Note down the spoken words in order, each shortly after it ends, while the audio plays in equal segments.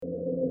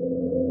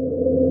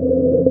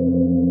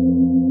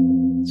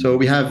So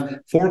we have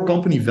 4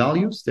 company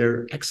values.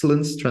 They're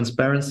excellence,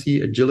 transparency,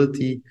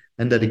 agility,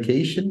 and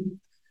dedication.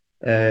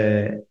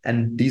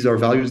 And these are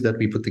values that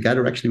we put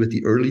together actually with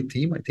the early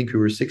team. I think we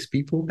were 6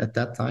 people at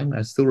that time.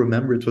 I still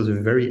remember it was a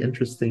very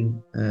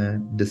interesting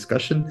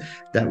discussion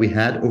that we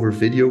had over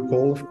video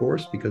call, of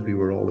course, because we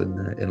were all in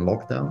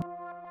lockdown.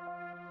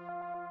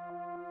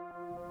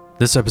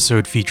 This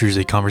episode features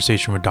a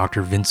conversation with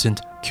Dr.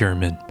 Vincent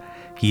Keereman.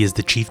 He is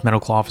the Chief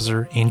Medical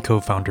Officer and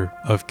co-founder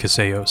of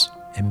Keseos,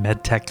 a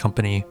medtech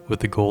company with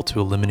the goal to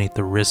eliminate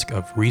the risk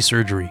of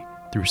resurgery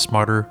through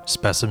smarter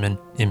specimen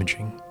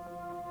imaging.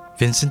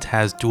 Vincent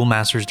has dual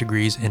master's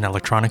degrees in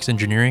electronics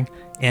engineering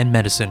and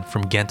medicine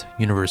from Ghent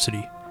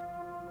University.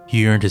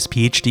 He earned his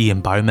PhD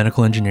in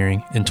biomedical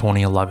engineering in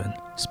 2011,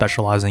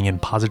 specializing in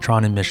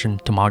positron emission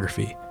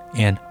tomography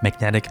and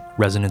magnetic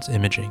resonance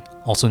imaging,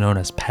 also known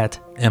as PET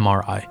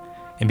MRI,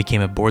 and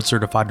became a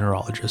board-certified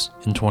neurologist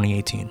in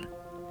 2018.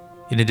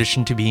 In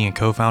addition to being a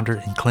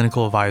co-founder and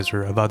clinical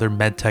advisor of other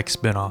medtech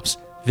spin-offs,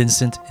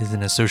 Vincent is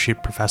an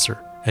associate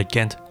professor at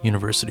Ghent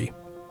University.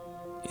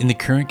 In the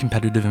current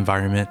competitive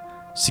environment,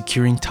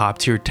 securing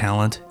top-tier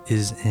talent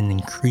is an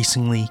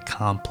increasingly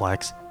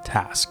complex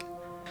task.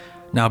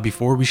 Now,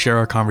 before we share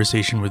our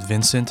conversation with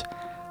Vincent,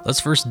 let's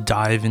first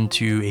dive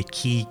into a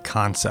key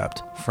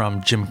concept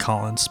from Jim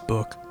Collins'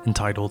 book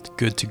entitled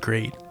Good to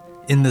Great.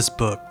 In this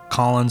book,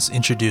 Collins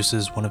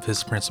introduces one of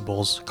his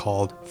principles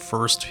called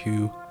First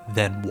Who,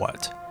 Then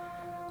What,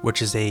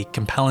 which is a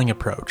compelling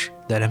approach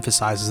that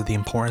emphasizes the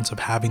importance of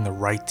having the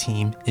right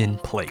team in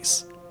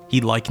place.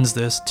 He likens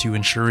this to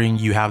ensuring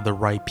you have the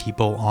right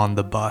people on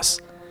the bus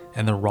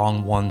and the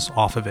wrong ones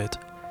off of it,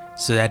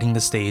 setting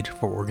the stage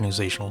for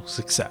organizational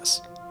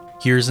success.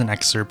 Here's an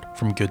excerpt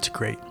from Good to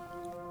Great.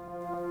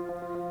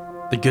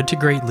 The Good to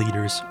Great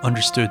leaders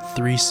understood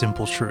 3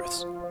 simple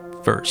truths.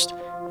 First,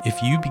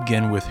 if you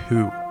begin with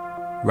who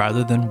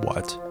rather than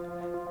what,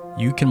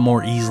 you can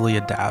more easily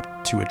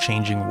adapt to a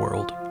changing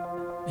world.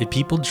 If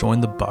people join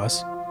the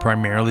bus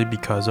primarily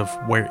because of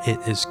where it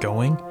is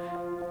going,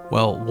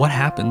 well, what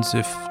happens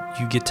if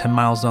you get 10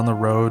 miles down the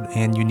road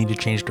and you need to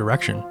change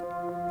direction?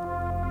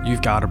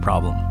 You've got a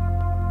problem.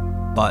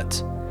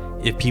 But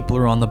if people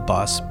are on the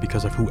bus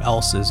because of who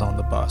else is on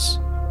the bus,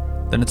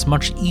 then it's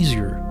much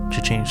easier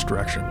to change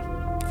direction.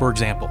 For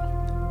example,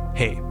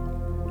 hey,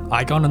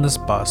 I got on this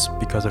bus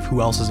because of who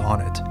else is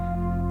on it.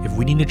 If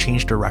we need to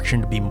change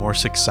direction to be more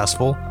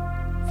successful,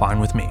 fine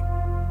with me.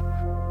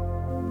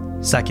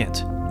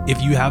 Second,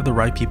 if you have the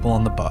right people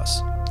on the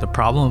bus, the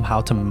problem of how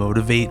to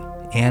motivate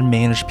and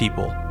manage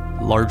people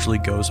largely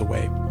goes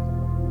away.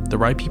 The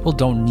right people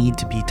don't need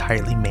to be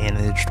tightly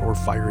managed or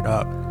fired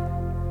up.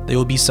 They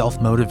will be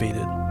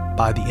self-motivated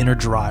by the inner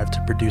drive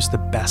to produce the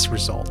best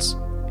results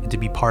and to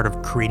be part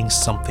of creating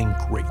something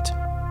great.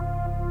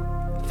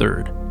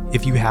 Third,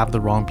 if you have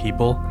the wrong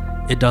people,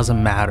 it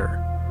doesn't matter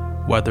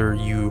whether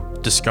you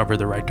discover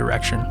the right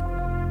direction.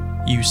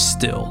 You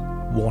still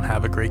won't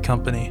have a great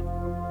company.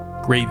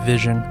 Great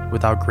vision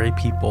without great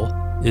people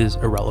is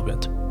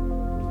irrelevant.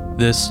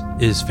 This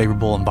is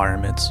Favorable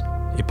Environments,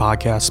 a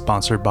podcast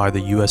sponsored by the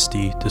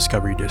USD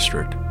Discovery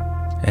District.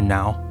 And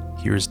now,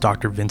 here's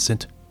Dr.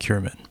 Vincent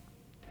Keereman.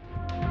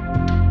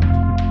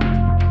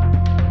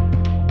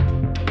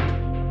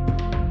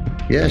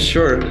 Yeah,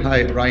 sure.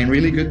 Hi, Ryan.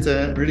 Really good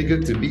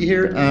to be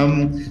here.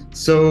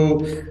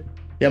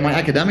 My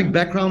academic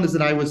background is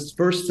that I was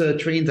first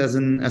trained as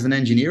an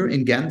engineer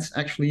in Ghent,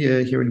 actually,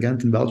 here in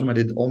Ghent in Belgium. I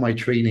did all my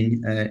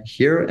training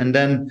here. And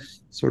then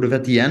sort of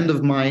at the end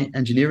of my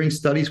engineering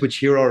studies, which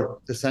here are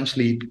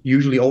essentially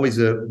usually always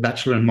a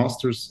bachelor and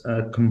master's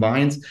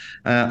combined,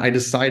 I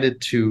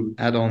decided to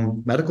add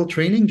on medical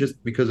training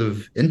just because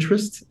of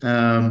interest.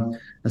 And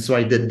so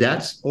I did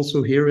that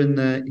also here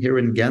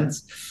in Ghent.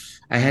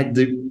 I had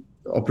the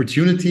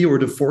opportunity or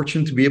the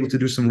fortune to be able to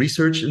do some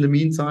research in the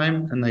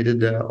meantime. And I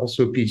did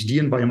also a PhD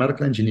in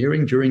biomedical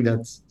engineering during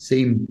that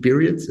same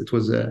period. It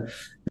was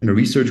in a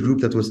research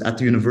group that was at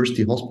the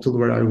university hospital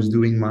where I was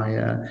doing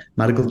my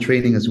medical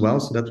training as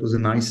well. So that was a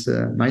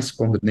nice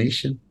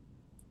combination.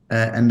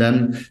 And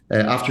then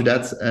after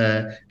that,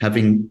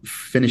 having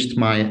finished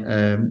my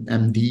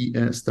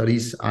MD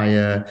studies,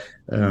 I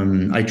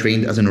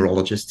trained as a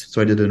neurologist.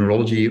 So I did a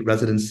neurology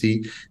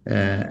residency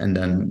and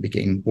then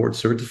became board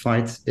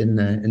certified in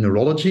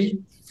neurology.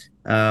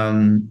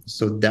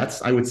 So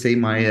that's, I would say,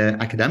 my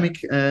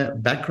academic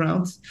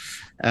background.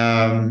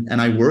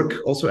 And I work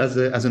also as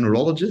a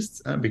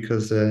neurologist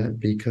because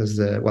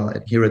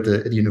here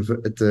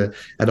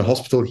at a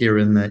hospital here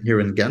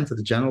in Ghent, at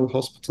the General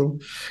Hospital.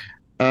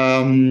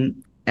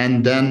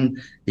 And then,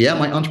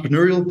 my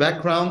entrepreneurial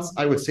background,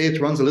 I would say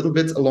it runs a little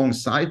bit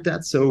alongside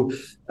that. So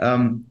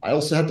I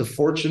also had the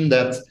fortune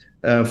that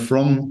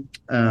from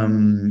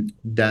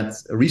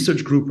that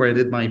research group where I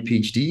did my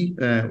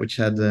PhD, which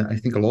had, I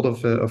think, a lot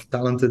of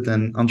talented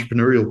and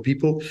entrepreneurial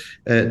people,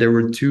 there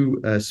were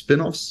 2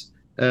 spin-offs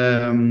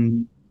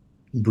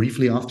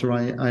briefly after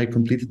I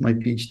completed my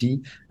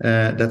PhD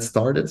that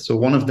started. So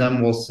one of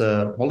them was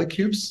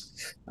Molecubes.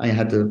 I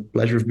had the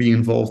pleasure of being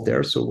involved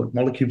there. So what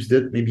Molecubes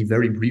did, maybe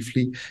very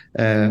briefly,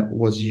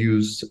 was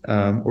use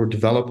or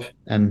develop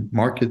and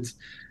market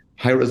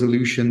high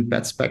resolution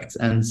PET SPECT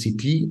and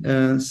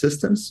CT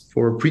systems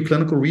for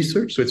preclinical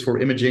research. So it's for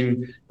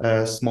imaging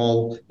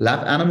small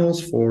lab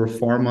animals for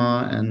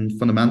pharma and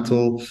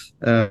fundamental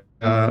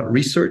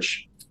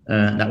research.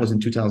 That was in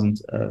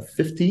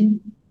 2015.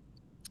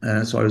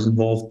 So I was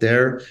involved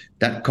there.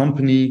 That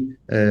company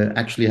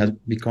actually has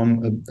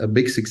become a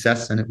big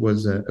success, and it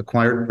was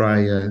acquired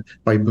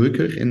by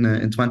Bruker in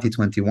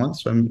 2021.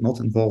 So I'm not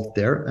involved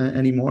there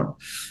anymore.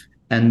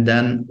 And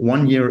then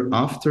 1 year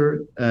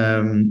after,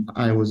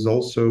 I was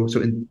also,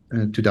 so in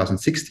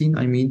 2016,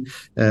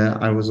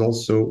 I was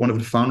also one of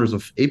the founders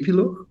of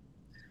Epilog.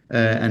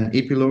 And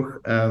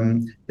Epilog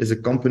is a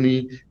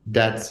company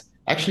that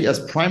actually,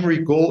 as primary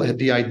goal, had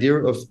the idea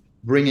of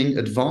bringing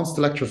advanced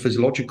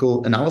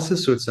electrophysiological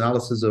analysis, so it's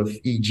analysis of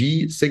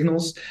EEG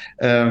signals,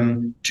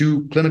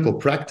 to clinical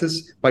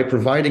practice by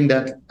providing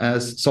that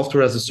as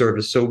software as a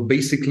service. So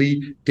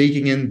basically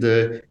taking in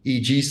the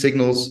EEG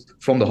signals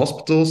from the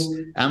hospitals,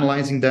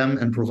 analyzing them,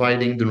 and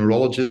providing the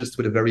neurologist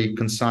with a very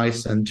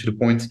concise and to the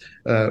point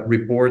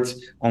report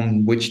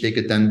on which they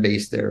could then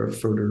base their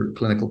further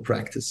clinical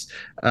practice.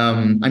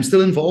 I'm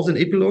still involved in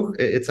Epilog.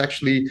 It's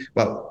actually,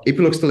 well,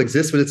 Epilog still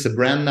exists, but it's a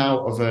brand now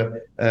of a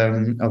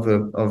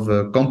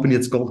company.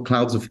 It's called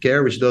Clouds of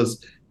Care, which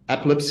does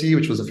epilepsy,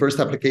 which was the first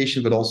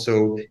application, but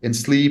also in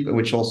sleep,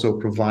 which also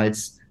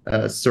provides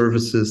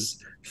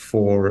services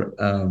for,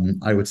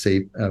 I would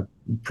say,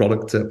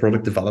 product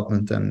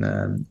development and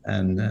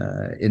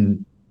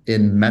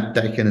in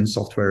medtech and in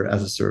software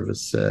as a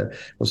service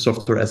or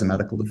software as a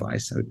medical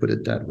device. I would put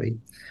it that way.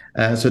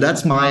 So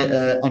that's my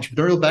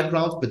entrepreneurial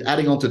background. But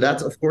adding on to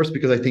that, of course,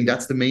 because I think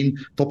that's the main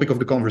topic of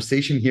the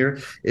conversation here,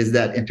 is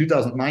that in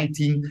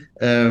 2019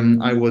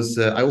 I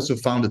also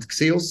founded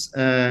Xeos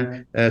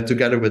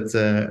together with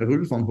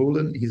Roel van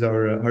Holen. He's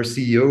our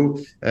CEO,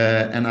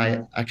 and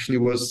I actually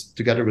was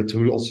together with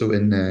Roel also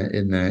in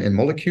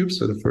Molecubes,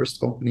 so the first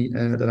company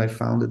that I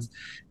founded,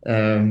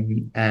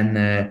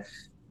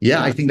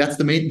 yeah, I think that's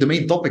the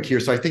main topic here.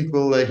 So I think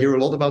we'll hear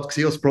a lot about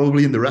Xeos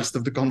probably in the rest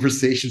of the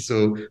conversation.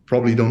 So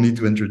probably don't need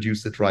to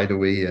introduce it right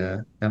away.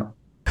 Yeah.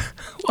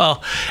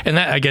 Well, and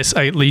that I guess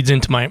leads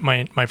into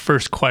my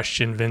first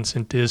question,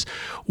 Vincent, is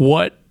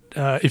what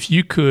if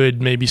you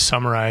could maybe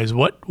summarize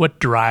what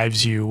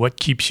drives you, what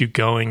keeps you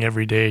going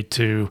every day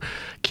to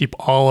keep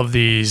all of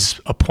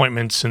these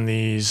appointments and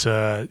these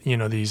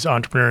these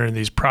entrepreneurs and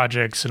these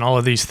projects and all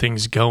of these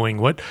things going?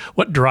 What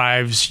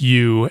drives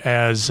you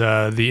as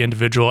the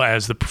individual,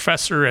 as the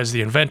professor, as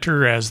the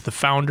inventor, as the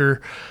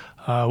founder?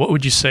 What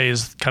would you say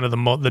is kind of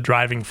the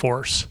driving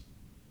force?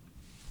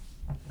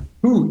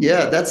 Ooh,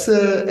 yeah, that's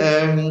a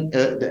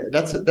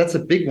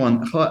big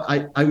one.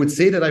 I would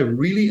say that I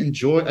really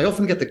enjoy. I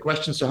often get the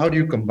question, so how do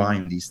you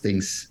combine these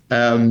things?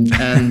 And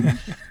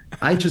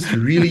I just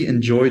really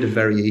enjoy the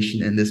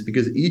variation in this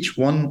because each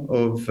one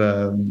of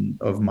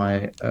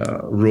my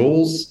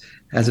roles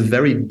has a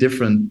very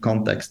different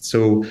context.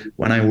 So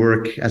when I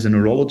work as a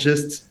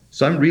neurologist,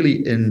 so I'm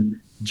really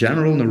in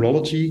general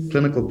neurology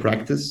clinical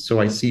practice. So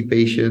I see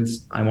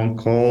patients, I'm on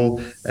call,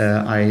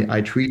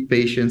 I treat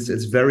patients.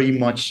 It's very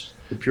much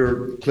the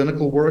pure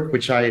clinical work,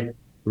 which I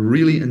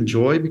really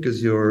enjoy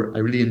because I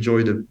really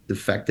enjoy the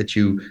fact that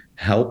you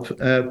help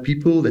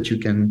people, that you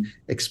can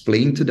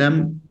explain to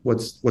them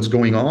what's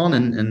going on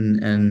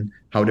and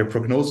how their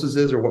prognosis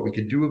is or what we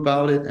could do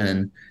about it.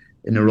 And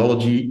in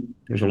neurology,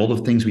 there's a lot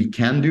of things we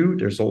can do.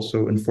 There's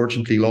also,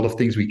 unfortunately, a lot of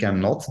things we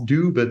cannot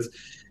do, but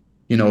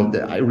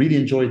I really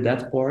enjoyed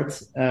that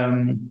part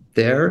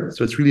there.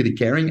 So it's really the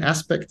caring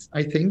aspect,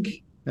 I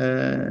think,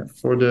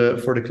 for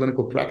the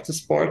clinical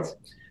practice part.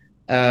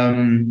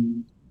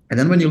 And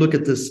then when you look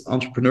at this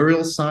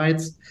entrepreneurial side,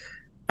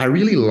 I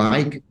really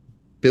like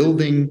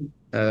building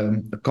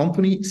a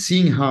company,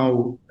 seeing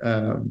how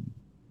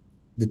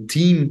the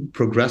team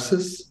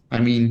progresses. I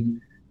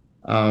mean,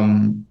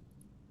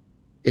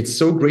 it's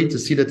so great to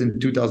see that in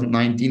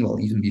 2019, well,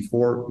 even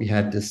before, we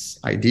had this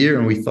idea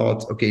and we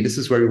thought, okay, this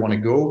is where we want to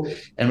go.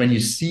 And when you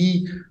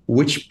see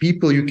which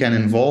people you can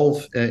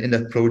involve in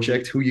that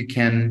project, who you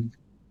can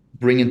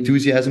bring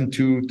enthusiasm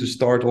to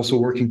start also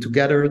working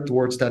together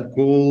towards that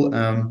goal.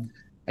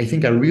 I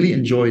think I really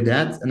enjoy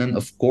that. And then,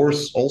 of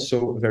course,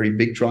 also a very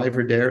big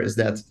driver there is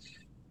that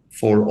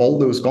for all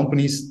those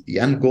companies, the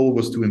end goal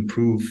was to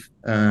improve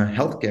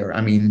healthcare. I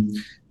mean,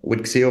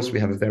 with Xeos, we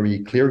have a very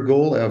clear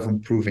goal of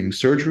improving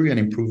surgery and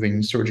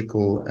improving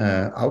surgical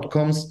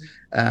outcomes.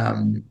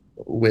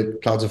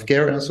 With Clouds of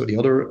Care, so the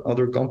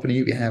other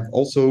company, we have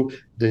also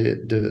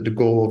the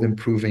goal of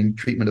improving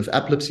treatment of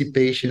epilepsy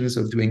patients,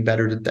 of doing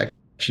better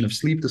detection of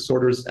sleep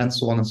disorders, and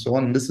so on and so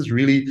on. And this is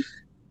really,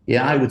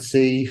 I would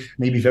say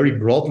maybe very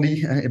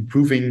broadly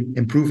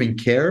improving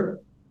care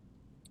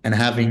and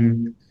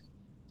having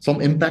some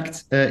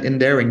impact in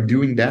there, and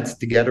doing that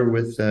together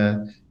with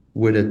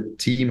with a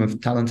team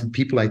of talented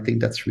people, I think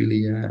that's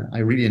really, I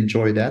really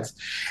enjoy that.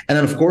 And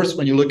then, of course,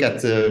 when you look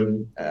at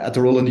the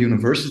role in the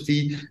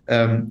university,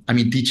 I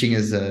mean, teaching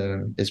is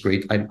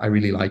great. I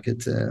really like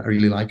it. I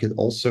really like it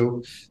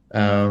also.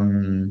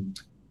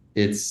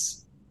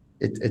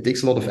 It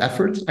takes a lot of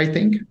effort, I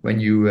think, when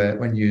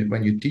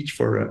you teach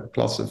for a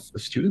class of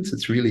students.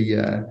 It's really,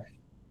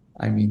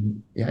 I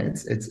mean, yeah,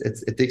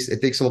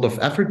 it takes a lot of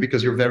effort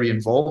because you're very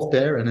involved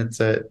there, and it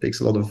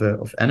takes a lot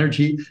of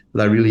energy.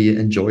 But I really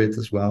enjoy it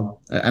as well.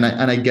 And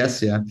I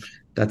guess, yeah,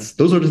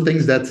 those are the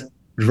things that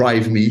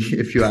drive me.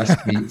 If you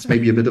ask me, it's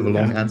maybe a bit of a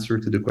long answer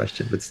to the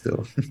question, but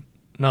still.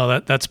 No,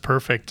 that's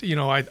perfect.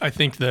 I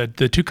think the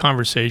two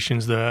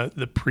conversations,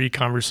 the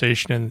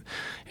pre-conversation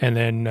and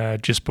then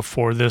just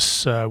before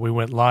this, we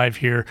went live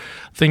here.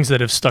 Things that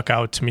have stuck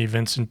out to me,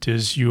 Vincent,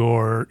 is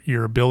your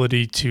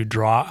ability to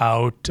draw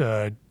out,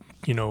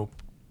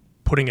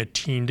 putting a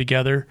team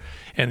together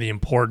and the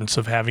importance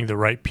of having the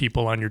right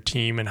people on your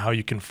team and how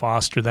you can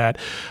foster that.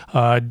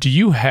 Do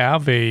you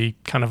have a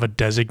kind of a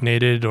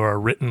designated or a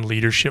written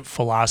leadership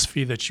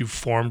philosophy that you've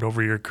formed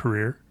over your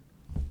career?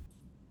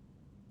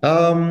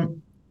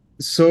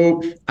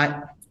 So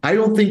I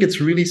don't think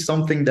it's really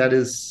something that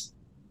is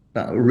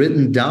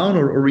written down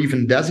or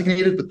even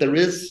designated, but there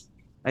is,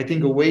 I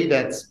think, a way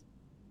that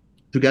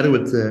together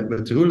with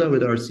Rula,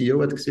 with our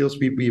CEO at Xeos,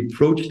 we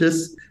approach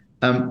this.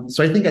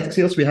 So I think at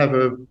Xeos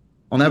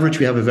on average,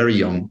 we have a very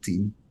young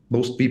team.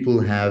 Most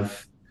people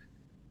have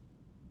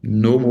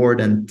no more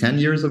than 10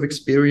 years of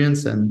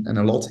experience, and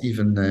a lot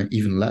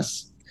even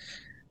less.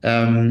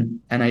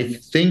 And I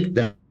think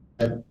that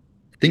the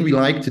thing we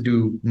like to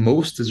do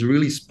most is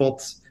really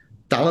spot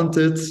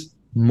talented,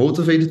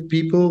 motivated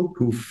people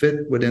who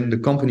fit within the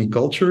company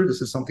culture.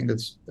 This is something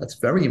that's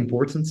very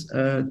important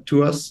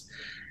to us,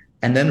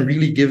 and then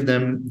really give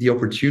them the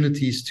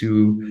opportunities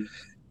to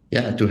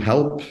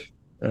help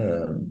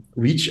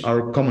reach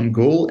our common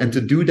goal, and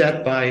to do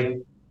that by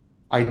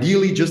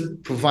ideally just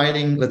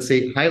providing, let's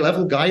say,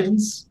 high-level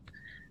guidance.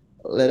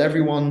 Let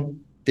everyone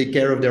take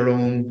care of their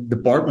own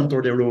department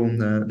or their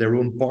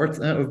own part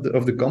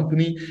of the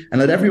company, and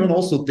let everyone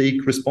also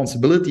take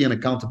responsibility and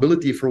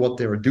accountability for what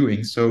they are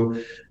doing. So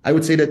I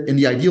would say that in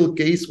the ideal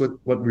case, what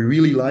we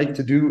really like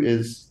to do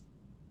is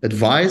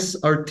advise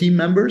our team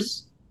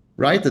members,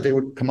 right? That they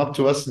would come up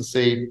to us and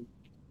say,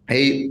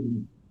 hey,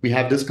 we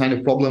have this kind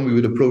of problem, we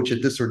would approach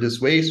it this or this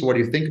way, so what do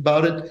you think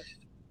about it?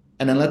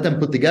 And then let them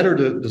put together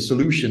the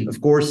solution.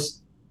 Of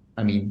course,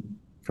 I mean,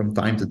 from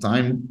time to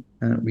time,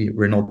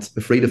 we're not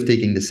afraid of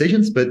taking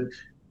decisions, but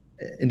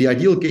in the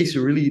ideal case,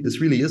 this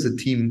really is a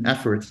team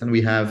effort. And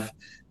we have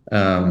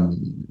a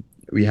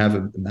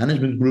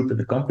management group in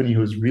the company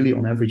who's really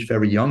on average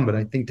very young, but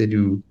I think they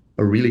do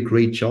a really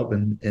great job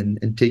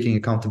in taking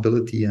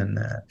accountability and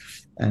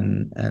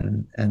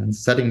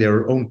setting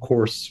their own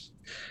course.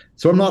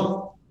 So I'm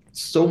not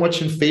so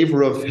much in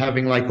favor of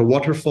having like a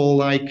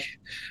waterfall-like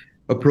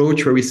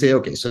approach where we say,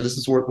 okay, so this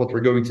is what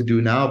we're going to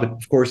do now. But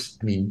of course,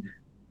 I mean,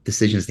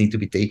 decisions need to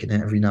be taken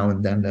every now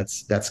and then.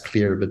 That's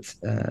clear. But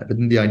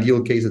in the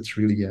ideal case, it's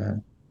really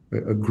a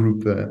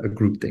group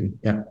thing.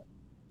 Yeah.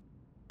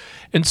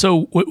 And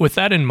so with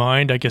that in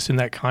mind, I guess in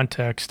that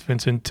context,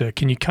 Vincent,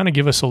 can you kind of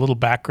give us a little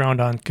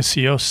background on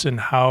Xeos and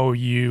how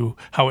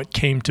it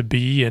came to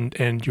be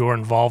and your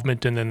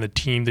involvement and then the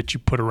team that you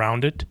put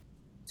around it?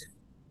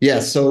 Yeah,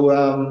 so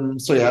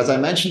as I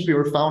mentioned, we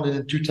were founded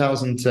in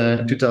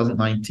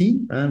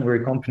 2019, and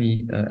we're a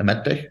company, a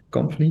Medtech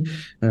company,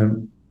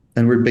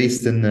 and we're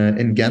based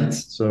in Ghent.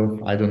 So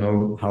I don't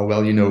know how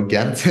well you know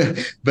Ghent,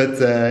 but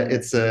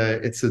it's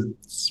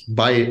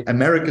by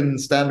American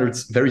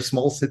standards very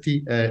small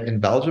city in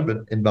Belgium.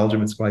 But in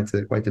Belgium, it's quite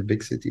a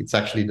big city. It's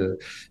actually the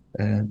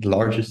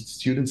largest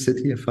student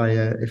city, if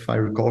I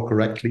recall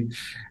correctly.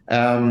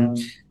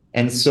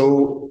 And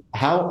so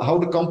how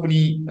the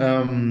company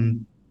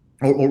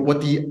or what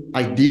the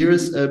idea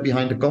is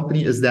behind the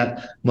company is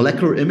that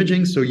molecular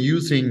imaging, so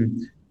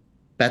using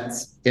PET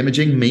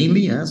imaging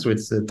mainly, so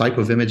it's a type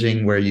of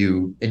imaging where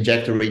you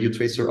inject a radio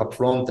tracer up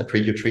front. That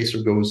radio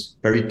tracer goes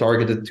very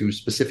targeted to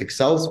specific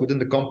cells within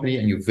the company,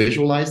 and you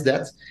visualize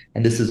that.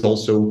 And this is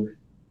also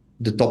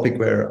the topic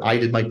where I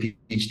did my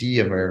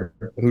PhD and where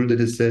Roel did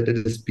his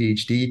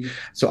PhD.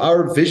 So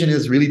our vision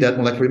is really that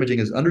molecular imaging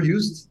is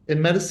underused in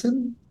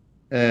medicine,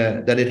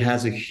 that it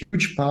has a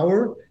huge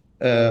power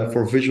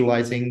for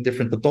visualizing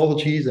different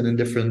pathologies and in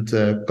different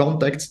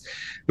contexts,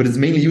 but it's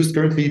mainly used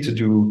currently to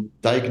do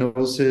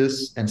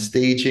diagnosis and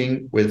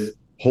staging with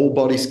whole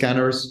body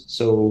scanners.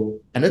 So,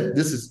 and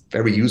this is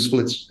very useful.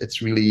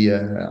 It's really,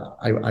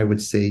 I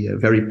would say,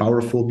 very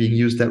powerful, being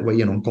used that way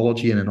in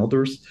oncology and in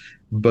others.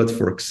 But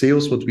for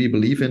Xeos, what we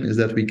believe in is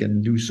that we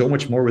can do so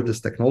much more with this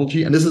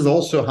technology. And this is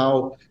also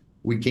how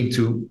we came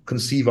to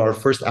conceive our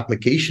first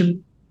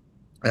application,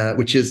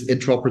 which is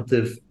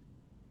intraoperative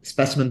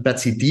specimen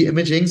PET-CT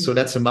imaging. So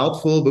that's a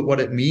mouthful, but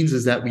what it means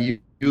is that we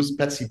use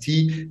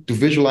PET-CT to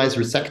visualize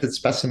resected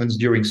specimens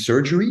during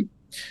surgery.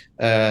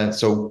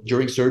 So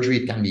during surgery,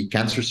 it can be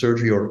cancer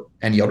surgery or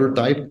any other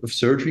type of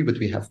surgery, but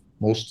we have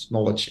most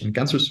knowledge in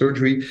cancer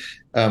surgery.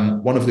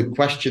 One of the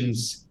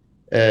questions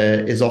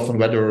is often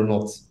whether or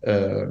not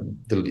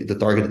the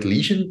targeted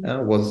lesion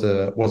was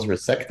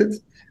resected.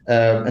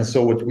 And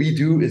so what we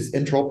do is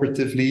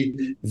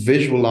intraoperatively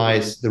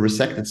visualize the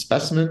resected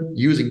specimen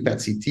using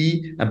PET-CT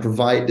and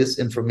provide this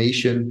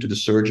information to the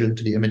surgeon,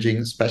 to the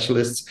imaging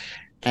specialists,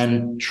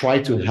 and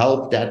try to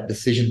help that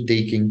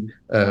decision-taking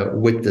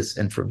with this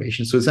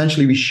information. So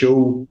essentially, we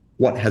show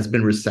what has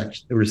been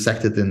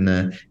resected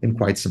in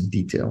quite some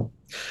detail.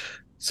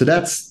 So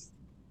that's,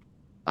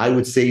 I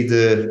would say,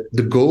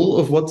 the goal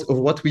of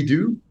what we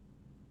do.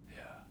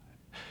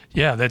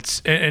 Yeah,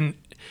 that's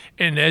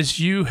and as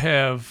you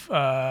have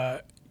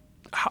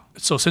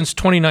so since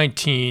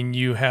 2019,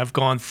 you have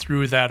gone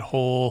through that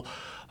whole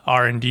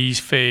R&D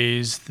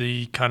phase,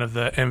 the kind of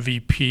the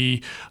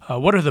MVP.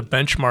 What are the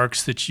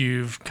benchmarks that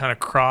you've kind of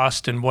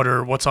crossed, and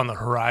what's on the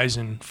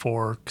horizon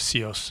for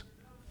Caseos?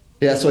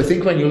 Yeah, so I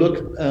think when you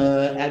look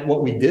at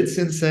what we did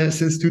since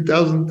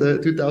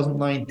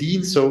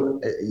 2019,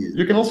 so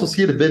you can also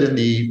see it a bit in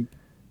the,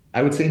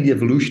 I would say, in the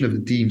evolution of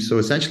the team. So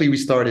essentially, we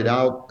started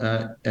out.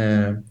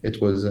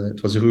 It was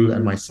Roel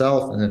and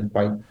myself, and then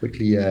quite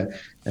quickly,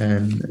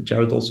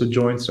 Jared also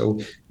joined. So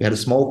we had a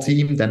small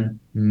team. Then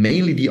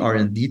mainly the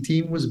R&D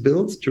team was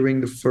built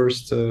during the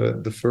first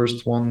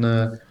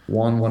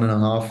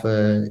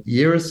 1.5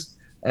 years.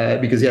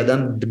 Because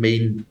then the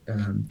main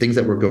things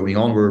that were going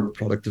on were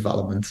product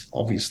development,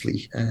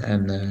 obviously,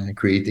 and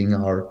creating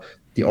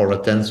the Aura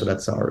 10. So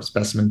that's our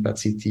specimen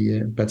PET-CT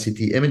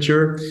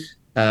imager.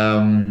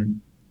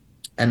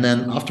 And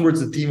then afterwards,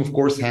 the team, of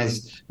course,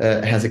 has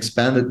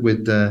expanded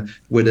with a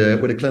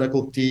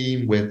clinical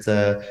team, with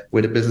a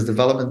business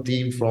development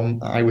team. From,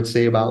 I would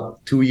say, about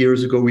 2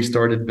 years ago, we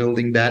started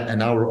building that, and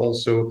now we're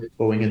also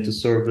going into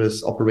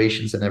service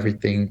operations and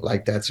everything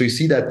like that. So you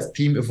see that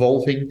team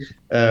evolving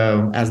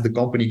as the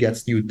company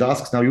gets new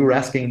tasks. Now, you were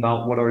asking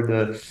about what are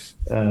the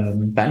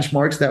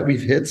benchmarks that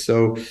we've hit.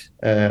 So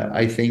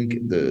I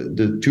think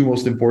the two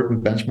most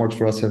important benchmarks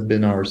for us have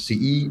been our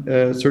CE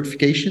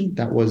certification.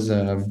 That was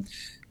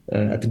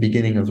at the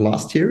beginning of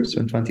last year, so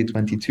in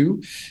 2022.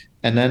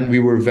 And then we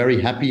were very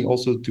happy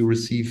also to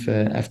receive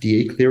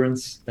FDA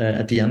clearance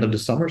at the end of the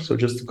summer, so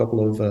just a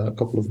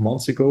couple of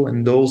months ago.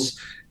 And those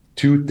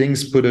two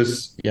things put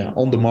us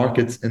on the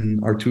market in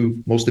our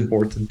two most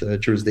important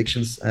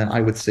jurisdictions, I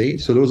would say.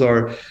 So those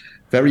are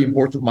very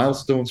important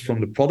milestones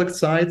from the product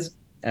side.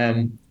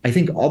 I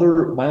think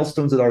other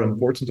milestones that are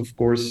important, of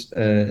course,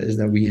 is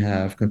that we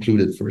have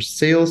concluded first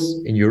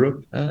sales in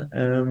Europe.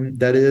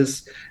 That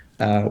is,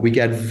 we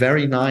get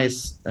very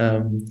nice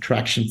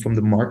traction from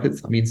the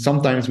market. I mean,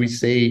 sometimes we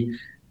say,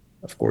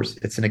 of course,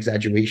 it's an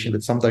exaggeration,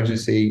 but sometimes we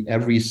say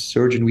every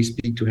surgeon we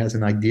speak to has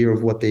an idea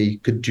of what they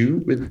could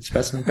do with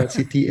specimen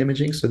PET-CT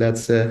imaging. So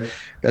that's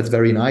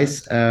very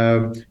nice.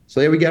 So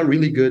yeah, we get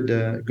really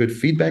good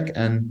feedback.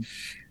 And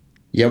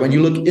yeah, when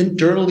you look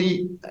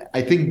internally,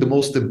 I think the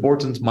most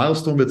important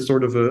milestone, but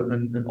sort of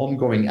an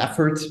ongoing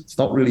effort, it's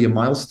not really a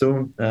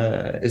milestone,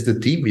 is the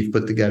team we've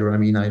put together. I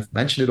mean, I've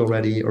mentioned it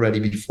already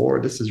before.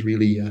 This is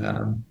really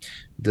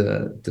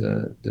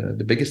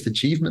the biggest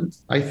achievement,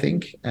 I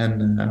think.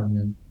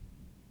 And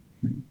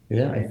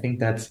yeah, I think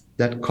that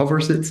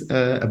covers it.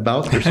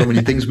 There's so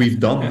many things we've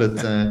done,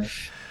 but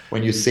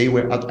when you say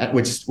we're at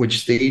which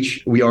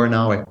stage we are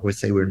now, I would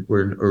say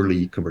we're an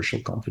early commercial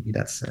company.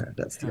 That's the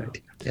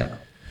idea. Yeah.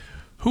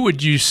 Who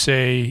would you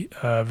say,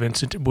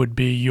 Vincent, would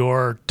be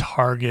your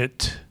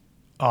target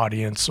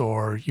audience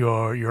or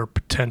your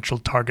potential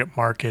target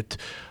market?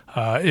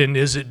 And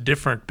is it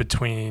different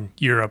between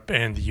Europe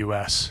and the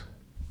US?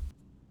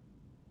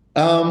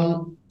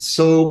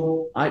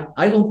 So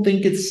I don't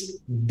think it's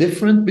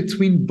different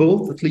between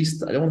both. At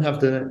least I don't have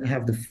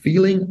the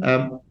feeling.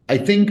 I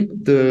think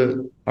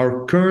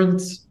our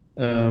current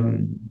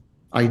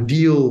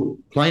ideal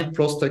client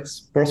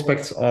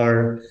prospects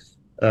are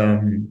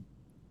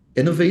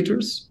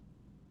innovators,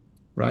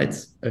 right?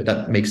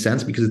 That makes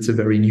sense because it's a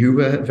very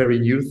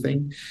new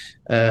thing.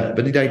 But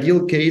in the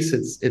ideal case,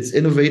 it's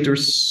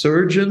innovators,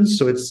 surgeons.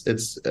 So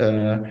it's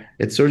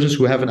surgeons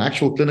who have an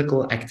actual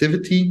clinical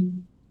activity,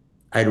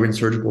 either in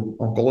surgical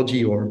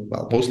oncology or,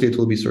 well, mostly it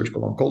will be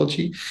surgical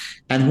oncology,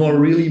 and who are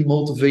really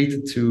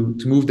motivated to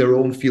move their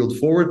own field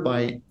forward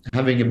by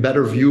having a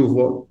better view of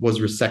what was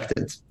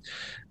resected.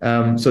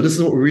 So this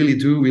is what we really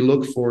do. We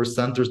look for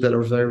centers that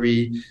are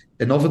very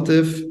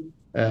innovative,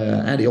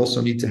 and they also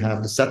need to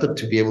have the setup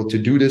to be able to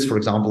do this. For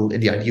example, in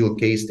the ideal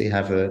case, they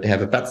have a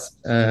PET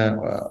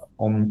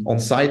on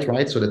site,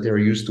 right, so that they're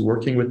used to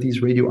working with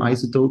these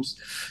radioisotopes.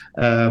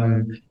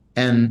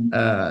 And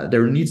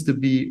there needs to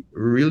be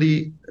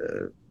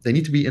they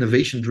need to be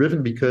innovation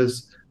driven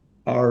because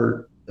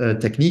our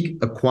technique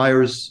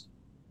acquires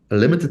a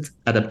limited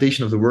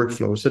adaptation of the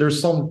workflow. So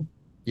there's some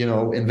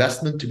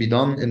investment to be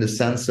done in the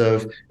sense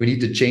of we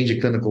need to change a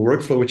clinical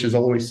workflow, which is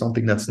always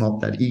something that's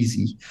not that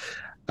easy.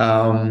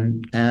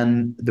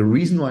 And the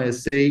reason why I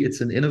say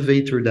it's an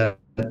innovator that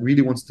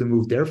really wants to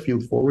move their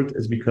field forward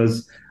is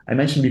because I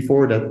mentioned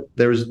before that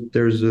there's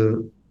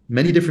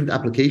many different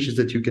applications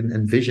that you can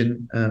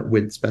envision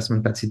with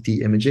specimen PET-CT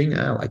imaging,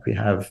 like we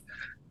have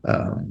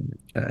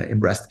in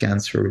breast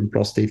cancer, in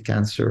prostate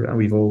cancer, and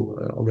we've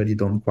already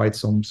done quite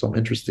some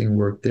interesting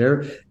work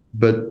there.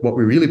 But what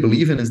we really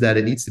believe in is that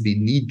it needs to be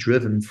need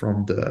driven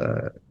from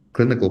the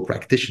clinical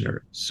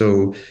practitioner.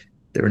 So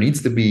there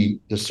needs to be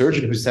the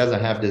surgeon who says, I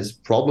have this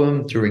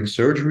problem during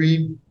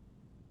surgery.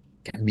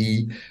 Can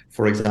be,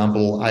 for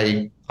example,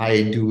 I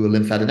do a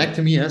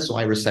lymphadenectomy, so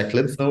I resect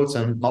lymph nodes.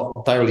 I'm not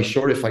entirely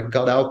sure if I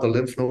got out the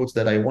lymph nodes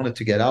that I wanted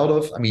to get out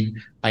of. I mean,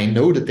 I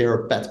know that they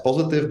are PET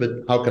positive, but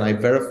how can I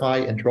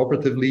verify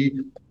intraoperatively?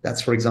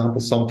 That's, for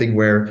example, something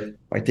where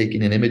by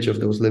taking an image of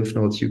those lymph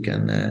nodes, you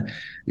can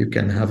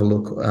have a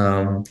look.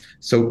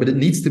 But it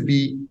needs to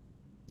be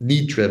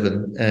need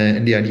driven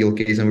in the ideal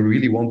case, and we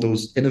really want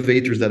those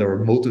innovators that are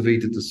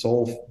motivated to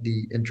solve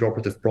the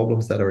intraoperative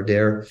problems that are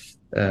there.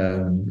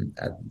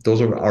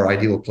 Those are our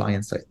ideal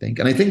clients, I think,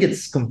 and I think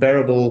it's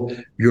comparable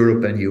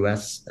Europe and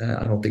US.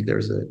 I don't think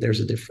there's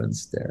a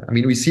difference there. I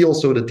mean, we see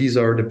also that these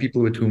are the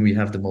people with whom we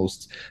have the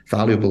most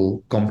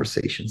valuable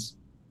conversations.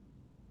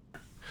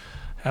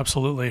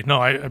 Absolutely. No,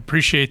 I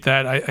appreciate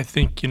that. I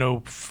think,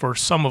 for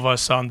some of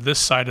us on this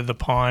side of the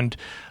pond,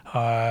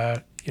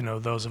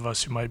 those of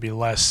us who might be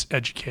less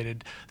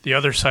educated, the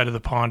other side of the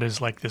pond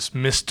is like this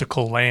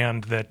mystical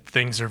land that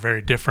things are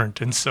very different.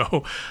 And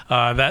so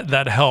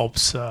that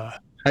helps.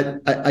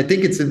 I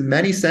think it's in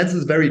many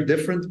senses very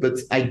different, but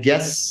I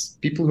guess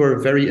people who are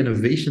very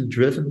innovation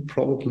driven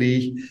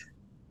probably,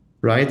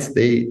 right?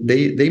 They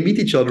meet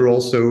each other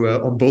also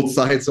on both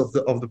sides of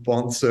the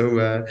pond.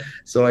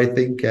 So I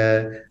think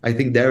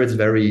there it's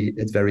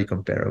very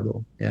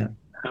comparable. Yeah.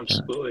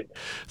 Absolutely.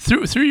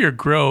 Through your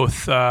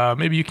growth,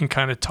 maybe you can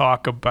kind of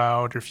talk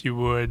about, if you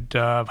would,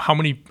 how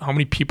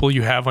many people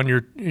you have on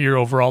your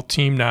overall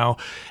team now,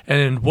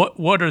 and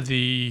what are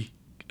the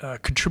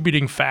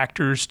contributing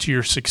factors to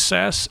your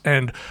success,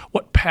 and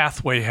what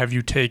pathway have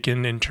you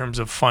taken in terms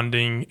of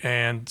funding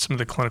and some of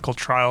the clinical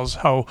trials?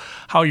 How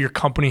your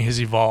company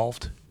has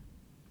evolved?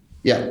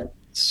 Yeah.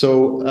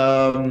 So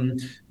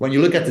when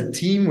you look at the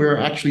team, we're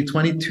actually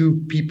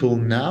 22 people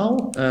now,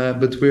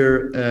 but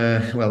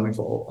we've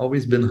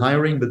always been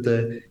hiring, but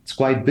it's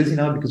quite busy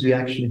now because we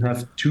actually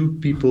have 2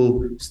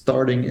 people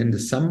starting in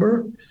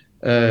December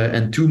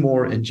and 2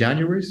 more in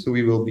January. So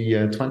we will be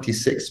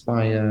 26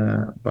 by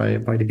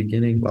the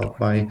beginning,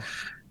 by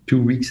 2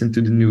 weeks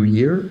into the new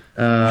year.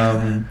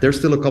 There's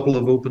still a couple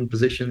of open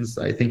positions,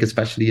 I think,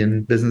 especially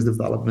in business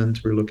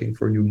development. We're looking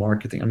for new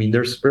marketing. I mean,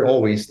 we're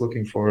always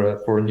looking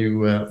for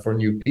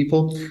new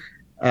people.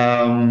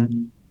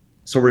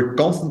 So we're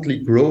constantly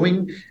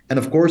growing, and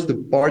of course, the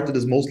part that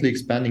is mostly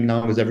expanding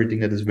now is everything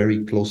that is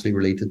very closely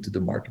related to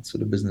the market. So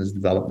the business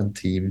development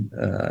team,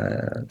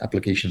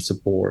 application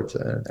support,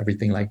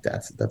 everything like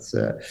that.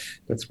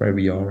 That's where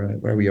we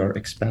are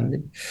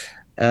expanding.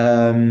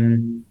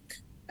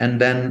 And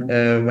then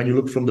when you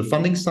look from the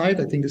funding side,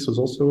 I think this was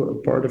also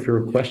a part of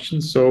your question.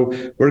 So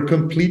we're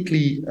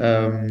completely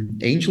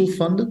angel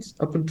funded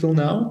up until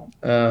now.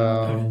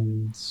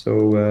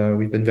 So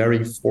we've been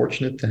very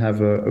fortunate to have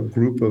a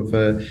group of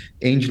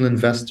angel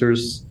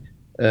investors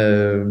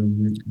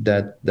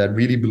that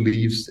really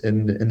believes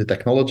in the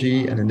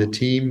technology and in the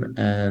team.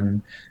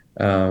 And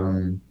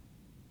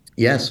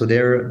so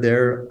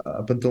they're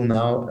up until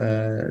now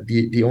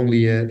the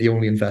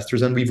only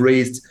investors, and we've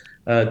raised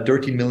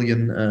 13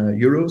 million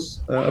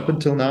euros up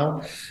until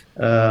now.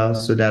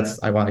 So that's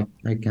I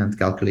can't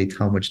calculate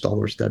how much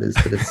dollars that is,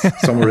 but it's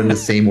somewhere in the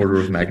same order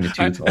of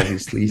magnitude,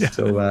 obviously. Yeah.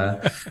 So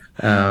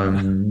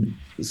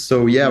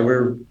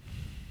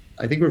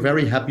I think we're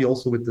very happy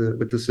also with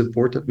the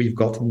support that we've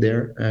gotten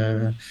there.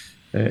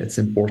 It's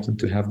important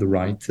to have the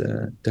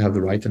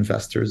right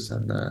investors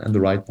and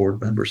the right board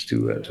members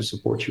to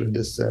support you in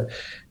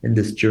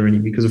this journey,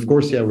 because of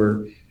course,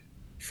 we're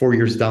 4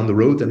 years down the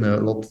road, and a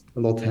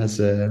lot has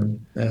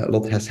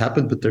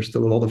happened, but there's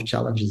still a lot of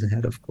challenges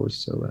ahead, of course.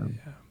 So,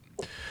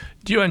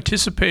 do you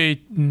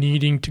anticipate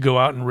needing to go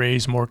out and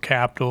raise more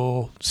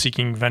capital,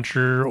 seeking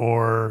venture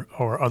or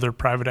other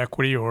private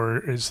equity,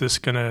 or is this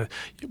gonna,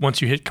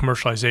 once you hit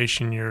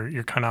commercialization,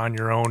 you're kind of on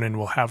your own and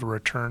will have a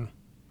return?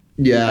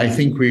 Yeah, I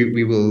think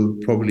we will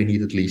probably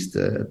need at least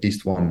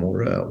one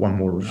more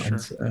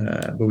round,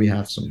 sure. But we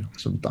have some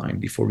time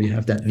before we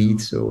have that need.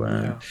 So.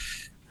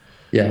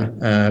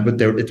 But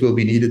it will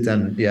be needed,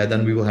 and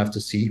then we will have to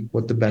see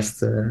what the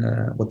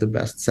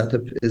best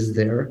setup is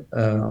there.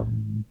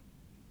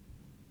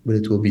 But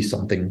it will be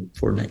something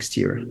for next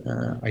year,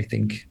 I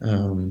think.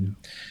 And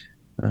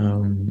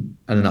then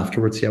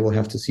afterwards, we'll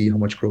have to see how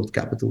much growth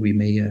capital we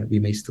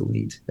may still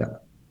need. Yeah.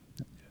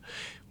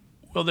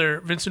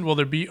 Vincent, will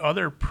there be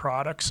other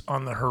products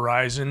on the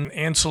horizon,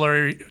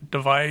 ancillary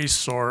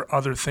device or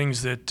other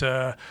things that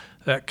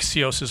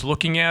Keseos is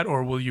looking at,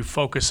 or will you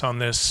focus on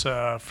this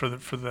for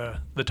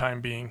the time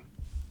being?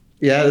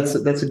 Yeah,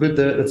 that's a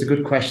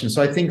good question.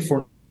 So I think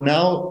for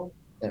now,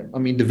 I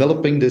mean,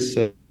 developing this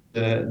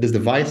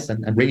device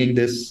and bringing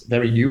this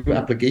very new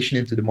application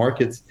into the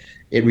market,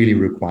 it really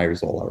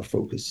requires all our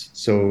focus.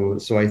 So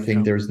I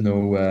think there's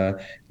no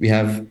we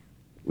have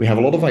we have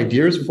a lot of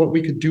ideas of what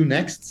we could do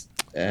next.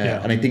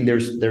 Yeah. And I think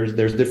there's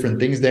different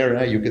things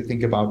there. You could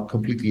think about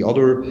completely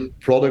other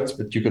products,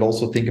 but you could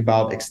also think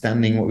about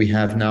extending what we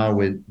have now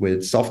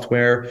with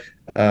software.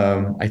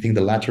 I think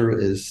the latter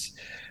is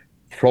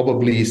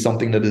probably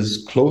something that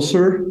is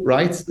closer,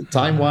 right,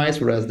 time wise.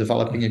 Whereas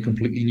developing a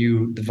completely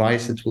new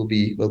device, will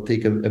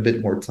take a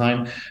bit more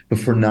time. But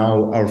for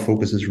now, our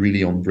focus is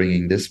really on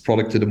bringing this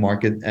product to the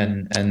market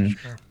and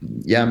Sure.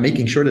 yeah,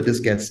 making sure that this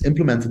gets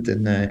implemented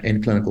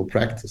in clinical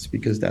practice,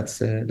 because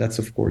that's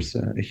of course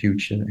a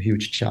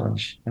huge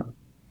challenge. Yeah.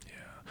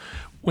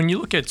 When you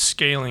look at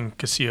scaling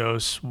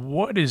Casios,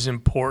 what is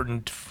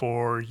important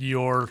for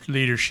your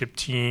leadership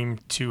team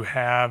to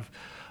have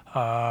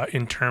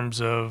in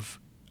terms of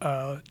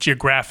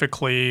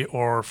geographically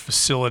or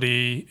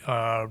facility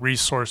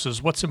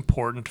resources? What's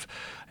important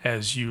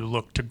as you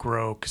look to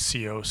grow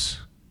Casios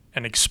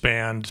and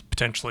expand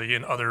potentially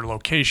in other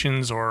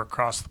locations or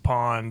across the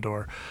pond,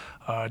 or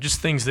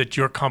just things that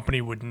your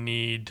company would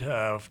need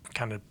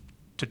kind of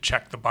to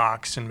check the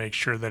box and make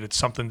sure that it's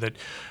something that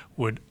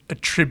would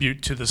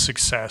attribute to the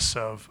success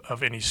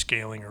of any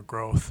scaling or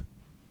growth?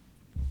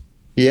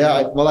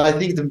 Yeah, well, I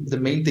think the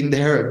main thing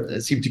there,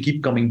 seem to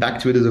keep coming back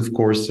to it, is of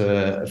course,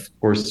 further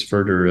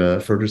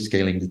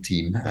scaling the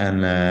team,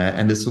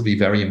 and this will be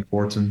very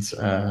important.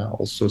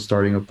 Also,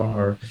 starting up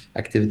our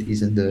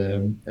activities in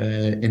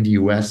the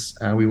US,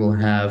 we will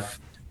have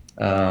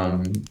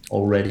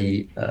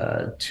already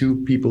two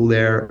people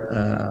there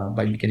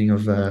by the beginning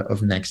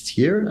of next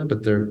year.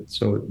 But they're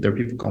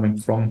people coming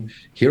from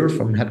here,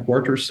 from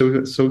headquarters,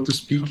 so to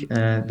speak.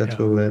 Yeah. That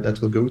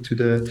will go to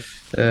the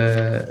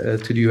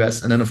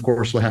US, and then of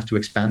course we'll have to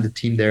expand the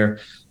team there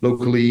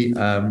locally.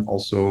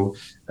 Also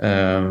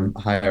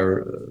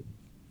hire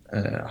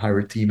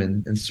a team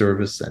in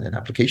service and in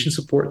application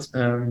support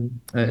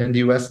in the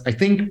US. I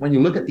think when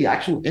you look at the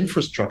actual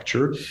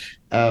infrastructure,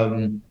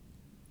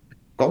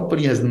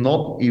 company has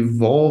not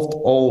evolved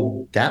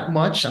all that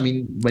much. I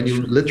mean, when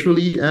you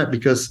literally,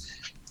 because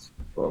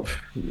well,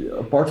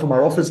 apart from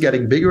our office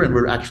getting bigger, and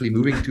we're actually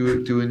moving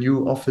to a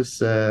new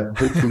office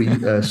hopefully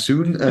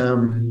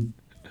soon.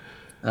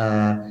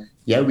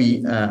 Yeah,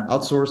 we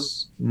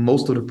outsource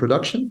most of the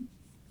production.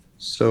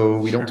 So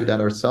we don't do that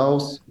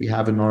ourselves. We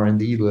have an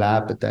R&D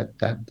lab, but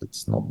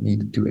that's not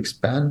needed to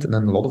expand. And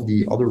then a lot of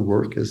the other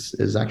work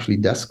is actually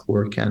desk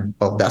work and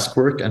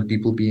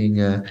people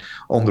being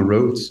on the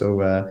road.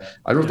 So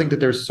I don't think that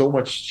there's so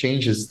much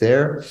changes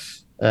there.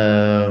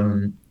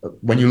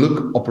 When you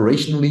look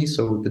operationally,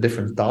 so the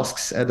different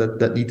tasks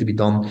that need to be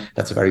done,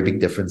 that's a very big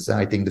difference.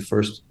 I think the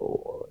first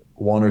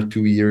 1 or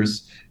 2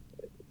 years,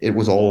 it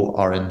was all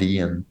R&D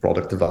and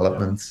product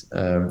development.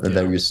 And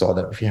then you saw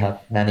that if you had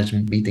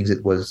management meetings,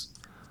 it was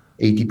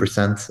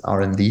 80%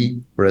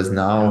 R&D, whereas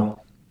now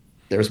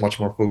there's much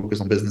more focus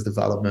on business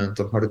development,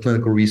 on how the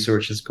clinical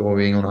research is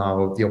going, on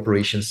how the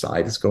operations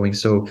side is going.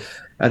 So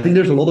I think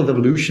there's a lot of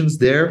evolutions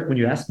there. When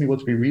you ask me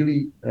what we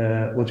really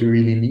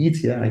need,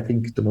 yeah, I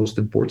think the most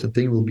important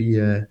thing will be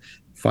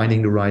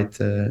finding the right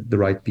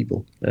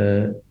people.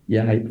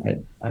 Yeah,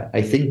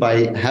 I think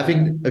by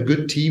having a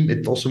good team,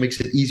 it also makes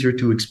it easier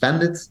to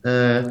expand it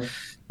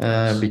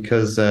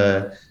because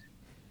yeah,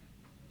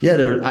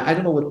 I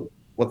don't know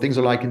what things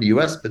are like in the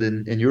US, but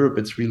in Europe,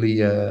 it's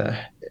really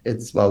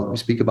well, we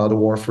speak about a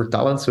war for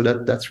talent, so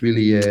that's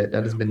really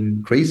that has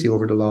been crazy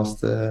over the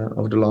last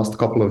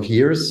couple of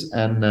years,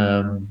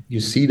 and you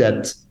see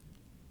that,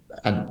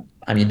 and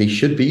I mean they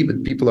should be,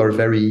 but people are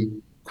very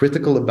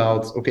critical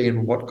about, okay,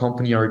 in what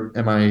company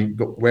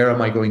where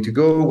am I going to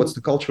go, what's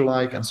the culture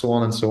like, and so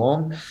on and so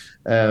on,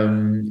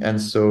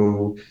 and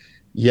so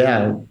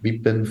yeah,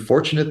 we've been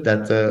fortunate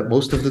that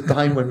most of the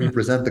time when we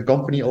present the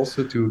company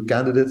also to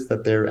candidates,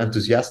 that they're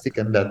enthusiastic,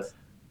 and that,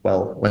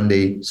 well, when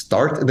they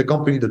start in the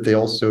company, that they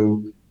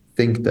also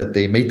think that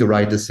they made the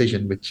right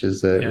decision, which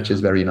is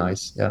very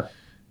nice. Yeah.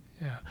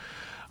 Yeah.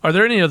 Are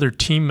there any other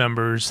team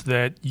members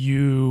that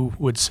you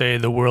would say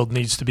the world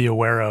needs to be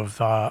aware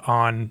of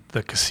on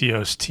the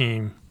Casios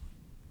team?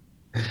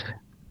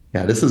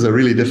 Yeah, this is a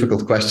really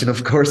difficult question,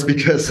 of course,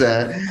 because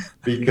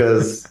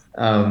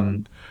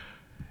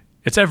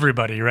It's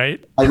everybody,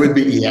 right? I would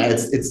be, yeah,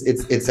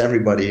 it's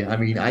everybody. I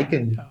mean, I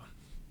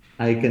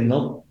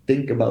cannot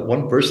think about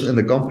one person in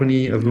the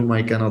company of whom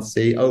I cannot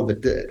say, oh,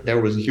 but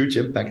there was a huge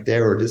impact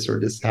there, or this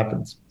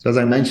happened. So as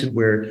I mentioned,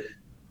 we're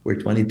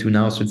 22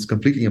 now, so it's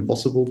completely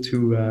impossible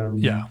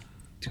Yeah.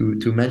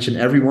 to mention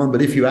everyone.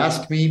 But if you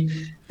ask me,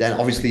 then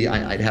obviously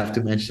I'd have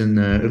to mention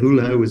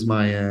Rula, who is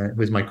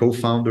my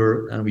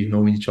co-founder, and we've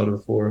known each other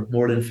for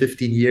more than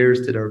 15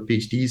 years, did our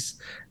PhDs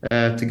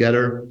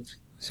together.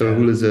 So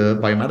Rula is a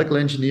biomedical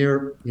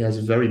engineer. He has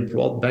a very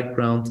broad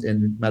background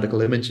in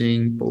medical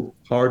imaging, both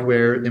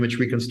hardware, image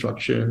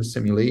reconstruction,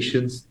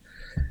 simulations.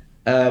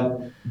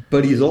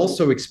 But he's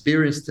also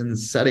experienced in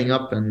setting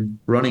up and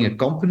running a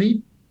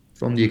company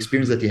from the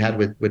experience that he had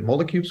with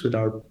Molecules, with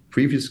our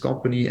previous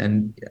company.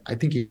 And I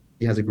think he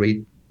has a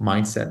great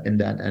mindset in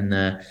that. And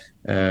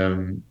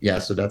yeah,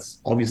 so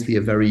that's obviously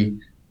a very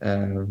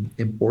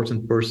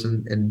important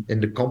person in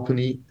the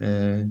company.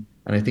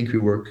 and I think we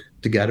work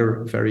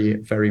together very,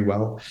 very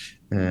well.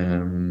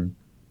 And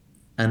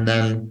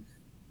then,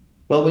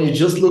 well, when you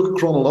just look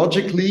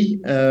chronologically,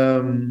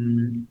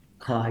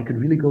 I could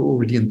really go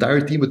over the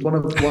entire team. But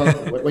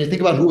when you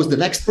think about who was the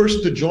next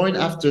person to join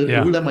after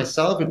Yeah. Roel and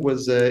myself, it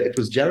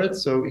was Jared.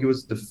 So he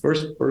was the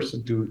first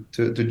person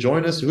to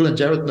join us. Roel and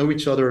Jared know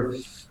each other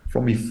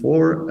from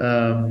before,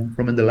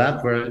 from in the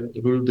lab where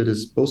Roel did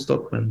his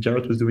postdoc when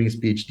Jared was doing his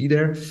PhD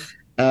there.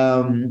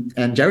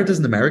 And Jared is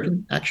an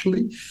American,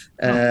 actually.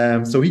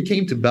 So he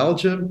came to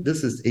Belgium.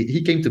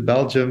 He came to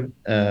Belgium.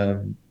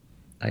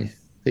 I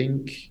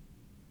think.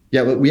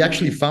 Yeah, well, we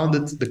actually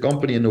founded the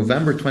company in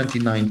November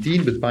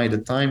 2019, but by the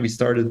time we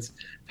started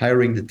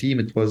hiring the team,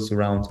 it was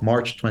around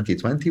March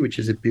 2020, which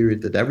is a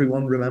period that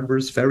everyone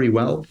remembers very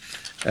well.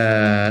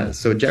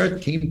 So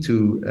Jared came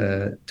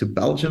to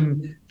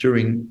Belgium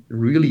during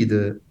really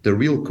the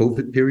real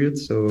COVID period,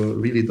 so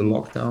really the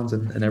lockdowns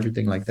and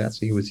everything like that.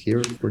 So he was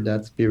here for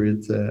that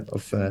period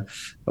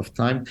of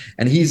time,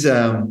 and he's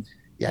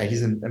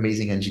an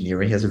amazing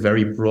engineer. He has a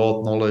very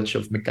broad knowledge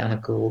of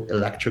mechanical,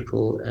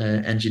 electrical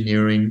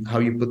engineering, how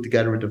you put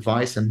together a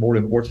device, and more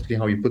importantly,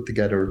 how you put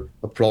together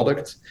a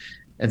product.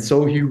 And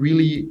so he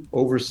really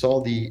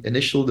oversaw the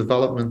initial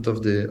development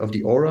of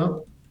the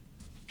Aura,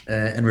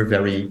 and we're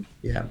very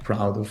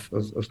proud of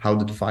how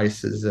the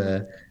device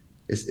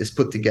is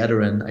put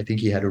together. And I think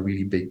he had a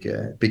really big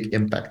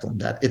impact on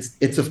that.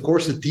 It's of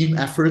course a team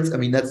effort. I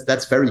mean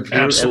that's very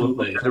clear.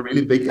 Absolutely. Everyone had a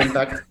really big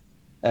impact.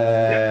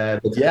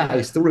 But yeah,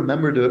 I still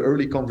remember the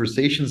early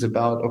conversations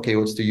about, okay,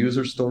 what's the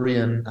user story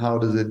and how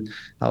does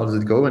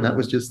it go? And that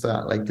was just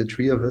like the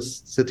three of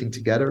us sitting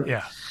together.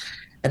 Yeah.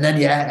 And then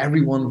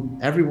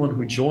everyone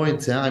who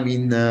joined. I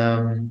mean,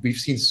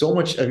 we've seen so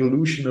much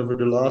evolution over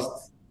the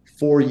last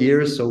 4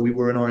 years. So we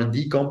were an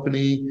R&D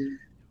company.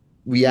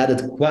 We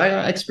added quite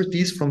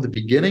expertise from the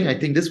beginning. I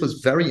think this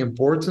was very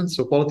important.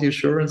 So quality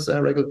assurance,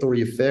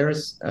 regulatory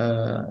affairs,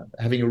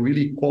 having a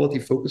really quality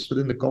focus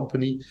within the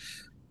company.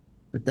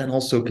 But then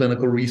also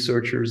clinical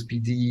researchers,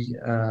 PD,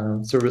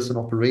 service and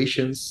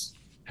operations,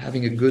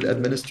 having a good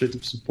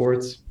administrative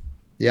support.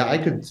 Yeah, I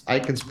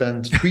can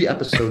spend 3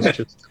 episodes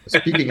just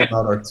speaking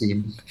about our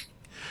team.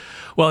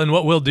 Well, and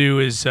what we'll do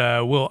is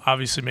we'll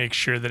obviously make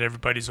sure that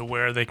everybody's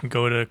aware. They can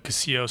go to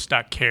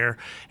caseos.care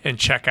and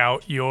check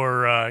out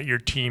your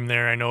team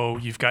there. I know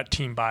you've got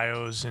team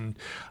bios and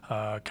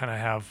kind of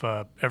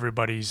have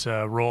everybody's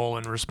role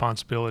and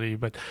responsibility.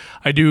 But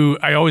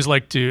I always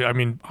like to, I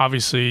mean,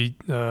 obviously,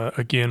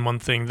 again, one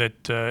thing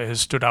that has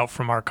stood out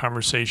from our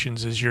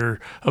conversations is your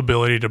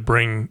ability to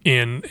bring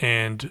in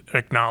and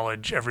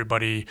acknowledge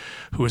everybody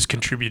who has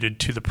contributed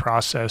to the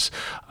process.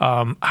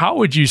 How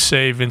would you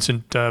say,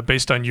 Vincent,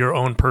 based on your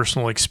own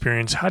personal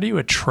experience, how do you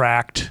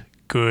attract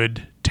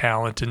good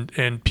talent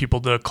and people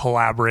to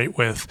collaborate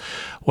with?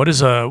 What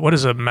is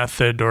a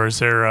method, or is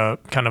there a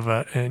kind of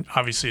and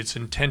obviously it's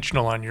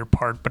intentional on your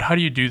part, but how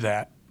do you do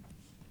that?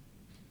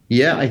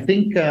 Yeah, I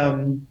think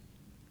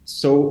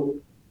so.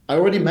 I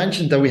already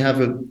mentioned that we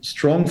have a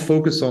strong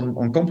focus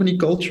on company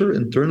culture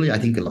internally. I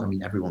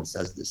mean, everyone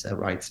says this,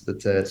 right?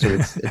 But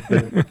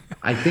but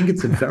I think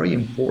it's a very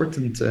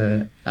important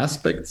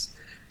aspect,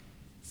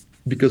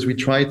 because we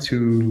try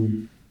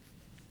to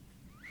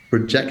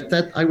project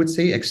that, I would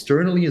say,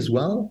 externally as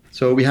well.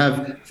 So we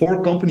have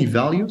 4 company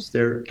values.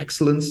 They're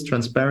excellence,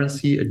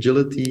 transparency,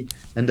 agility,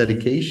 and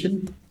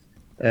dedication.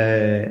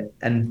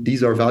 And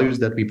these are values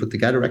that we put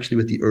together actually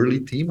with the early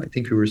team. I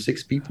think we were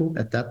 6 people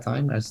at that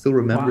time. I still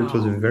remember. Wow. It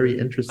was a very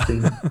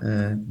interesting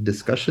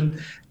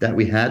discussion that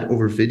we had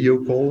over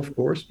video call, of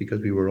course, because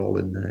we were all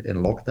in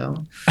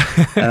lockdown.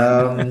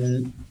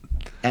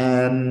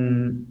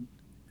 And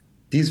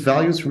these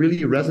values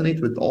really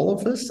resonate with all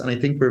of us. And I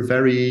think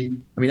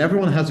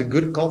everyone has a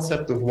good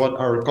concept of what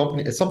our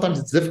company, sometimes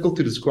it's difficult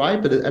to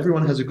describe, but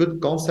everyone has a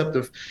good concept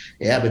of,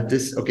 but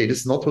this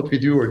is not what we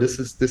do, or this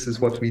is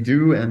what we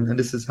do. And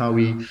this is how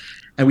we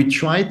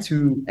try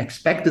to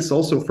expect this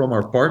also from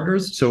our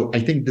partners. So I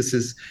think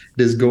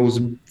this goes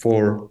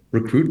for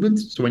recruitment.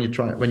 So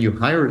when you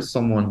hire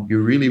someone, you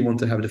really want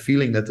to have the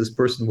feeling that this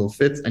person will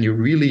fit, and you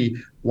really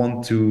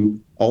want to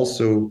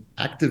also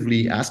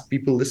actively ask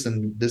people,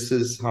 listen, this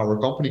is how our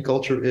company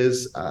culture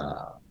is.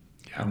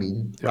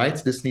 Right?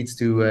 This needs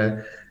to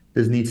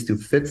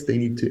fit. It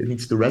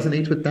needs to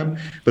resonate with them,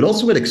 but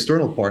also with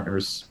external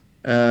partners.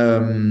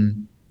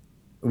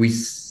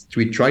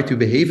 We try to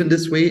behave in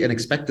this way and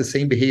expect the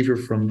same behavior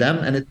from them.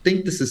 And I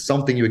think this is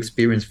something you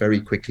experience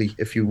very quickly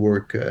if you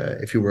work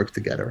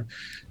together.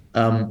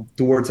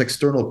 Towards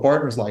external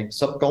partners like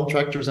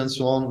subcontractors and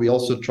so on, we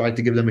also try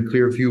to give them a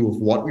clear view of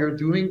what we are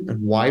doing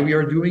and why we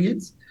are doing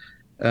it.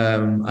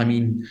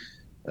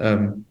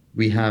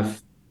 We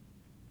have,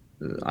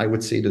 I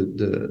would say,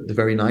 the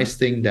very nice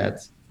thing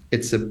that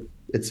it's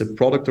a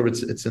product, or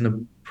it's an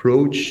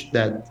approach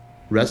that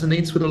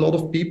resonates with a lot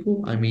of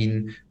people. I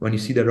mean, when you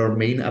see that our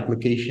main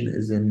application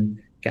is in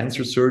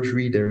cancer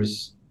surgery,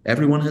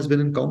 everyone has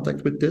been in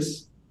contact with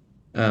this.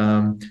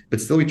 But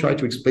still, we try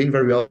to explain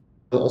very well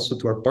also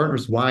to our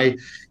partners why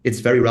it's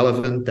very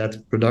relevant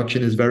that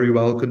production is very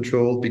well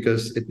controlled,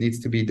 because it needs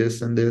to be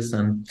this and this.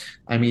 And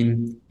I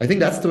mean, I think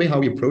that's the way how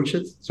we approach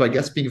it. So I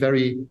guess being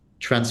very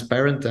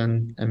transparent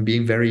and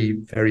being very,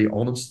 very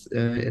honest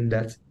in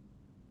that.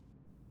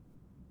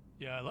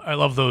 Yeah, I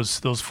love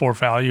those 4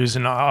 values,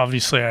 and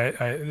obviously,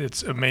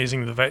 it's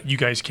amazing that you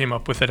guys came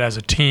up with it as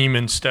a team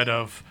instead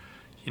of,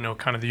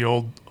 kind of the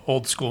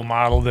old school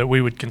model that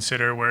we would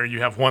consider, where you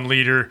have one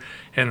leader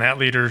and that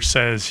leader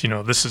says,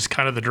 this is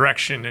kind of the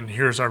direction and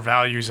here's our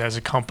values as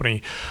a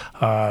company.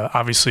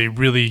 Obviously,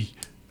 really,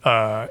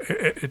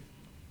 it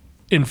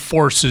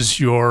enforces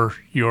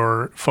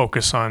your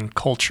focus on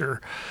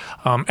culture.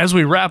 As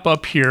we wrap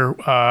up here,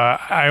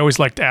 I always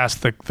like to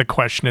ask the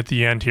question at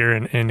the end here,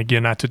 and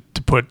again, not to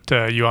put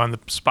you on the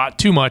spot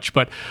too much,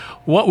 but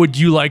what would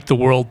you like the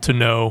world to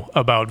know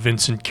about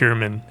Vincent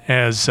Keereman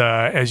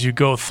as you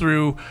go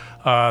through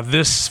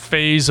this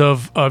phase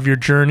of your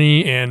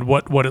journey and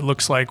what it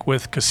looks like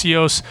with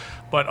Kaseos,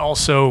 but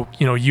also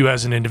you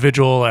as an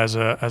individual, as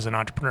an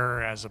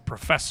entrepreneur, as a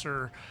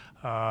professor,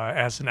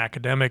 as an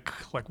academic?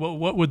 Like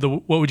what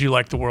would you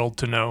like the world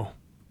to know?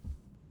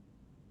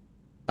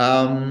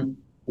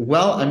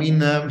 Well, I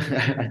mean,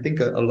 I think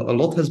a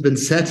lot has been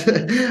said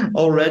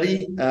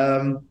already.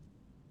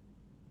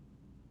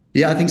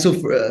 Yeah, I think so.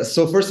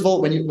 So first of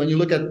all, when you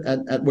look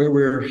at where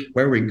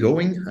we're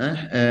going,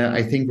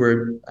 I think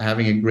we're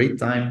having a great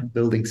time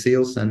building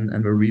sales, and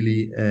we're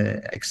really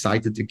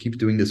excited to keep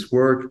doing this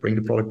work, bring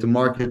the product to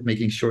market,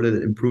 making sure that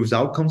it improves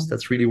outcomes.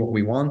 That's really what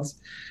we want.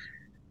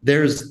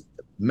 There's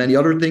many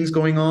other things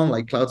going on,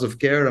 like Clouds of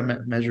Care. I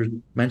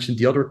mentioned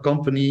the other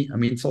company. I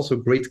mean, it's also a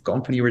great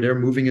company where they're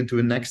moving into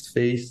a next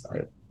phase.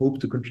 I hope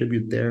to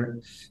contribute there.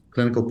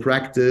 Clinical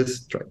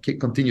practice,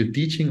 continue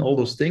teaching, all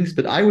those things.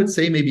 But I would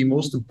say maybe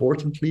most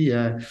importantly,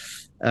 I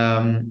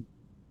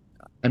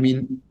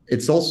mean,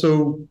 it's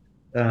also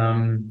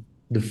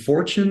the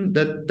fortune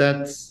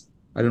that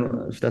I don't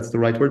know if that's the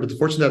right word, but the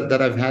fortune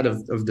that I've had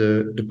of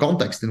the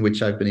context in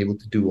which I've been able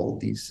to do all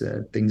these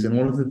things. And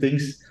one of the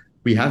things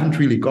we haven't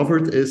really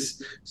covered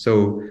is,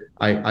 so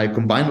I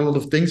combine a lot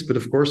of things, but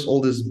of course,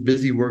 all this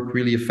busy work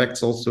really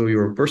affects also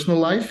your personal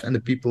life and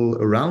the people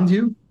around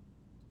you.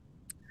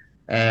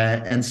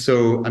 And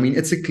so, I mean,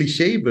 it's a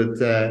cliche, but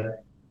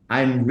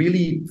I'm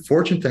really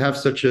fortunate to have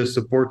such a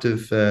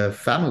supportive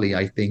family.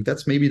 I think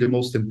that's maybe the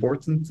most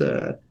important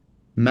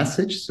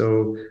message.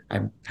 So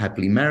I'm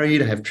happily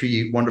married. I have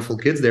 3 wonderful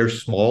kids. They're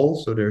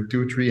small, so they're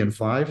 2, 3, and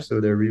 5.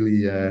 So they're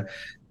really,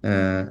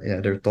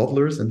 they're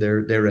toddlers, and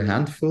they're a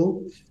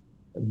handful.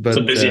 But it's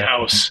a busy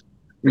house.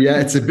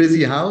 Yeah, it's a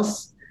busy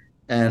house,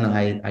 and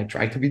I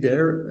try to be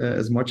there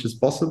as much as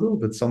possible,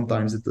 but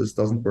sometimes it just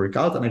doesn't work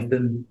out. And I've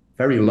been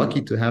very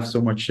lucky to have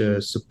so much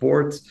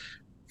support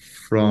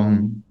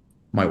from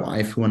my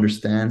wife, who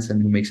understands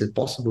and who makes it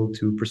possible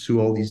to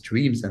pursue all these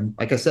dreams. And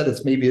like I said,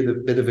 it's maybe a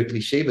bit of a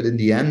cliche, but in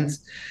the end,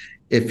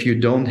 if you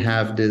don't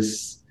have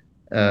this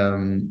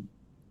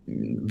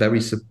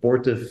very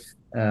supportive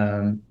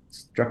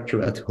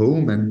structure at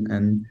home,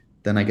 and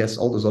then I guess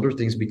all those other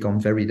things become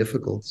very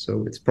difficult.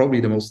 So it's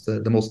probably the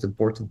most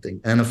important thing.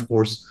 And of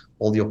course,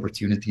 all the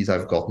opportunities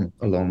I've gotten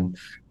along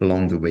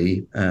the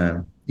way.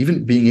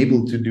 Even being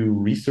able to do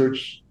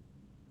research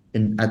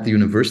at the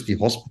university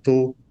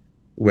hospital,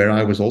 where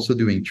I was also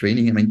doing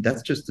training. I mean,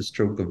 that's just a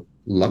stroke of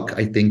luck.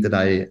 I think that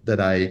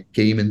I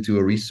came into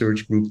a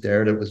research group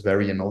there that was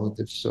very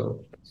innovative.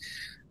 So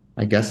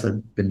I guess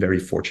I've been very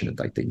fortunate.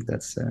 I think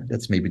that's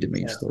maybe the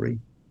main story.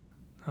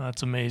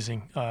 That's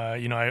amazing.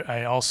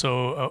 I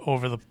also,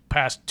 over the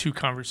past 2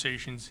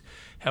 conversations,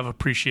 have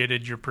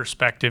appreciated your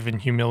perspective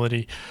and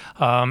humility.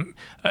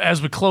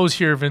 As we close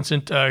here,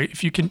 Vincent,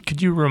 if you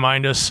could you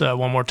remind us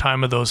one more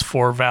time of those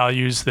 4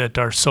 values that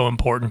are so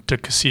important to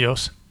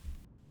Kaseos?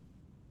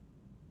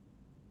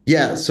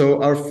 Yeah,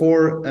 so our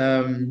four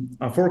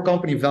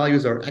company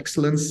values are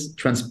excellence,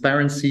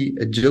 transparency,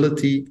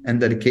 agility, and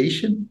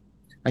dedication.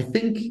 I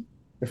think,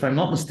 if I'm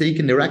not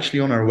mistaken, they're actually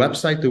on our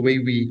website, the way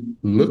we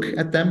look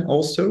at them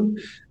also.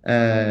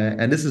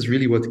 And this is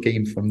really what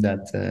came from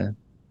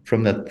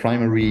that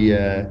primary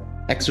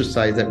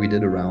exercise that we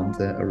did around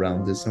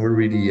this. And we're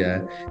really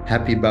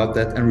happy about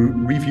that.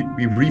 And we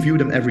review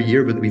them every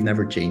year, but we've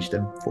never changed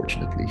them,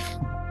 fortunately.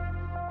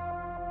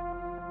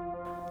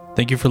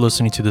 Thank you for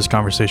listening to this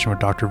conversation with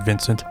Dr.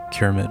 Vincent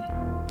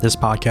Keereman. This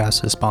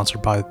podcast is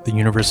sponsored by the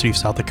University of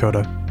South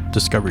Dakota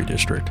Discovery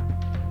District.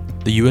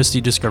 The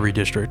USD Discovery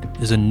District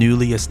is a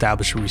newly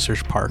established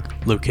research park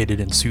located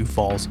in Sioux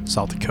Falls,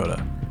 South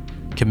Dakota,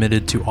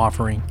 committed to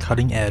offering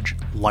cutting-edge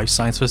life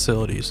science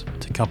facilities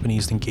to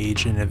companies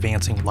engaged in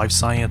advancing life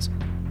science,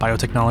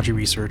 biotechnology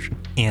research,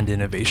 and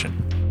innovation.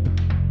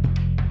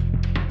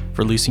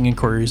 For leasing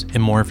inquiries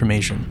and more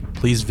information,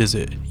 please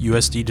visit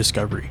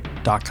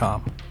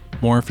usddiscovery.com.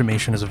 More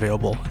information is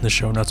available in the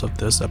show notes of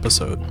this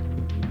episode.